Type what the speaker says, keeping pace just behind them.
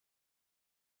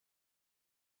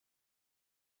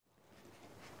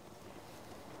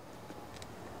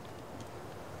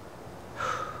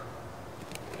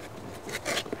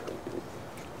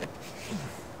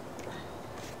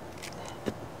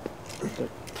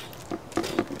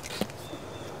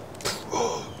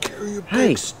you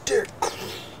big stick.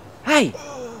 Hey,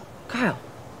 Kyle.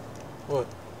 What?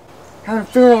 Having a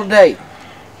funeral today.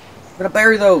 Gotta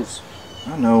bury those.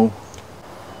 I know.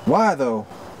 Why though?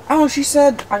 I don't know, she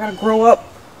said I gotta grow up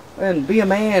and be a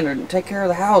man and take care of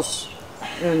the house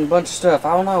and a bunch of stuff.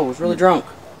 I don't know, I was really drunk.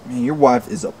 Man, your wife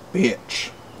is a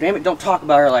bitch. Damn it, don't talk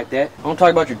about her like that. Don't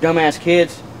talk about your dumbass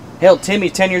kids. Hell,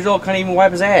 Timmy's 10 years old, can't even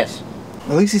wipe his ass.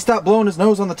 At least he stopped blowing his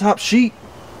nose on the top sheet.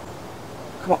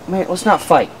 Come on, man, let's not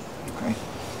fight. Okay.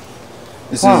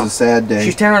 This is a sad day.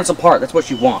 She's tearing us apart, that's what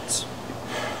she wants.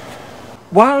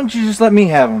 Why don't you just let me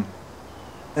have them?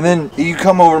 And then you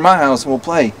come over to my house and we'll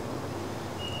play.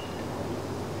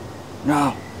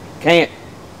 No, can't.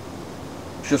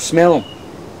 She'll smell them.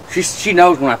 She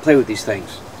knows when I play with these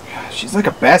things. She's like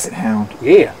a basset hound.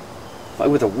 Yeah, like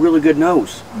with a really good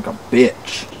nose. Like a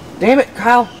bitch. Damn it,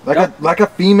 Kyle. Like a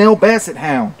female basset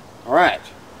hound. All right.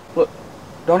 Look,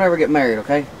 don't ever get married,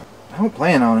 okay? I don't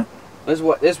plan on it. This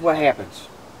is what happens.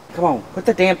 Come on, put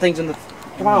the damn things in the.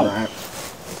 Come on. All right.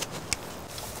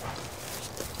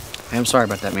 Hey, I'm sorry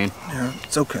about that, man. Yeah,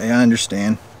 it's okay. I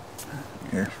understand.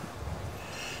 Here.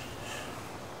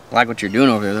 I like what you're doing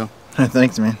over there, though.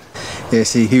 Thanks, man. Yeah,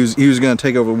 see, he was gonna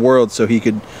take over the world so he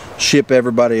could ship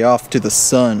everybody off to the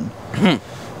sun. You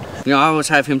know, I always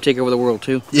have him take over the world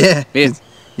too. Yeah. Yeah.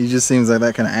 He just seems like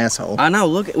that kind of asshole. I know.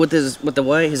 Look at with the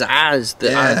way his eyes,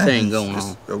 eye thing going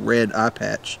on. A red eye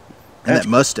patch, and that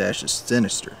mustache is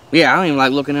sinister. Yeah, I don't even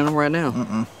like looking at him right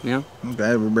now. Yeah. I'm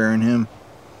glad we're burying him.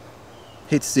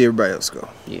 Hate to see everybody else go.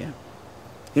 Yeah.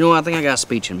 You know what? I think I got a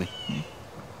speech in me.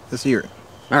 Let's hear it.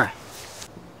 All right.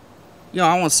 You know,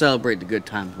 I want to celebrate the good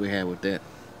times we had with that.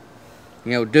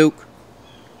 You know, Duke.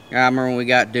 I remember when we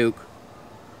got Duke.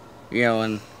 You know,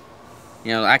 and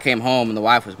I came home and the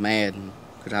wife was mad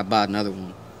because I bought another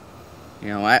one. You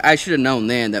know, I should have known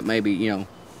then that maybe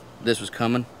this was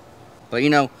coming. But you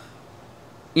know,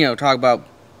 talk about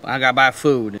I gotta buy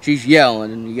food. She's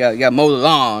yelling, and you gotta mow the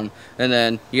lawn, and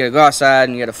then you gotta go outside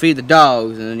and you gotta feed the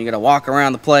dogs, and then you gotta walk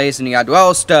around the place and you gotta do all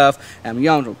this stuff. And I'm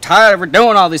young, I'm tired of her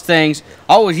doing all these things,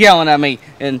 always yelling at me.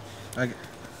 And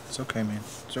it's okay, man.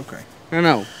 It's okay. I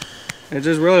know, it's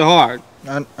just really hard.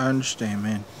 I understand,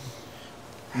 man.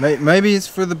 Maybe it's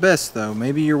for the best, though.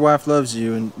 Maybe your wife loves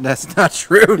you, and that's not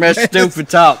true. That's stupid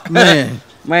talk, man.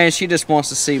 Man, she just wants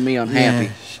to see me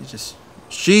unhappy. Yeah,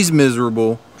 she's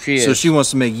miserable. She is. So she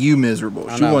wants to make you miserable.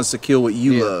 She wants to kill what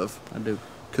you love. I do.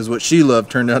 Because what she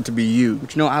loved turned out to be you.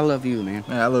 But you know, I love you, man.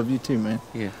 Yeah, I love you too, man.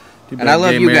 Yeah. And I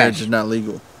love you guys. Marriage is not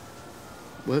legal.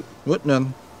 What? What?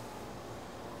 Nothing.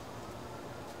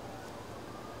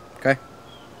 Okay.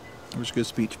 It was a good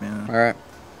speech, man. All right.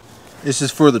 This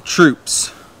is for the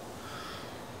troops.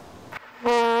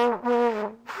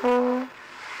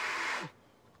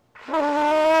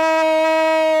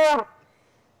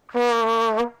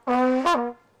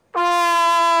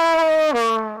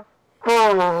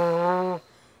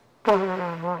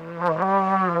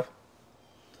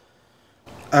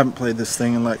 I haven't played this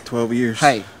thing in like 12 years.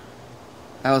 Hey,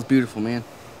 that was beautiful, man.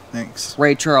 Thanks.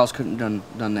 Ray Charles couldn't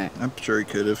have done that. I'm sure he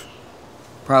could have.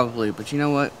 Probably, but you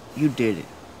know what? You did it.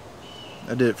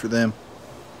 I did it for them.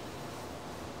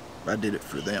 I did it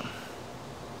for them.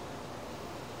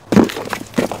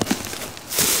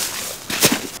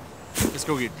 Let's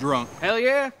go get drunk. Hell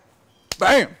yeah.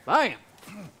 Bam! Bam.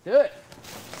 Do it.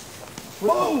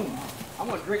 Boom! I'm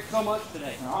gonna drink so much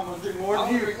today. I'm gonna drink more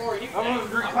than you. I'm gonna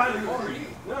drink 5 more than you.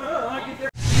 No, I get there.